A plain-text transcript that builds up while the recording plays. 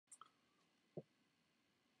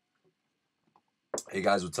Hey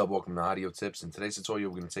guys, what's up? Welcome to Audio Tips. In today's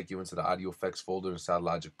tutorial, we're going to take you into the Audio Effects folder inside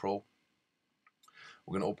Logic Pro.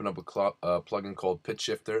 We're going to open up a plugin called Pitch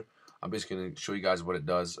Shifter. I'm basically going to show you guys what it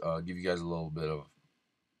does, give you guys a little bit of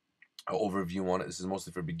an overview on it. This is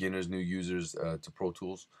mostly for beginners, new users to Pro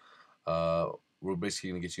Tools. We're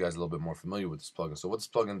basically going to get you guys a little bit more familiar with this plugin. So what this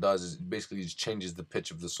plugin does is it basically just changes the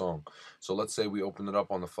pitch of the song. So let's say we open it up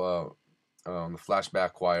on the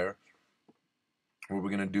flashback choir. What we're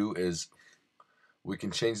going to do is we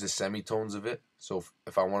can change the semitones of it. So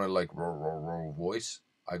if I want to like roll voice,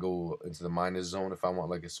 I go into the minus zone. If I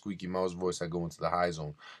want like a squeaky mouse voice, I go into the high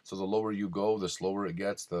zone. So the lower you go, the slower it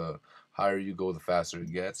gets. The higher you go, the faster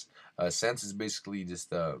it gets. Sense is basically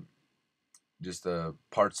just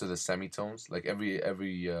parts of the semitones. Like every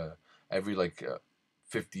like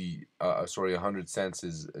 100 cents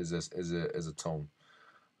is a tone.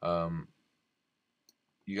 Um,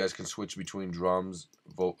 you guys can switch between drums,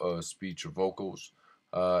 speech, or vocals,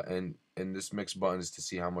 and this mix button is to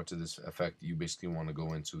see how much of this effect you basically want to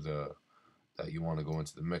go into the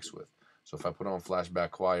mix with. So if I put on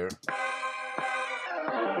flashback choir, it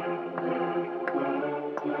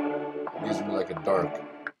gives me like a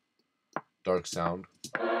dark sound.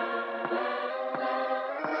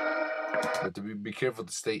 But to be careful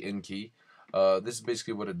to stay in key. This is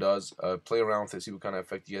basically what it does. Play around with it, see what kind of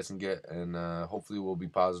effect you guys can get, and hopefully it will be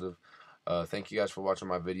positive. Thank you guys for watching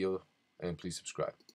my video, and please subscribe.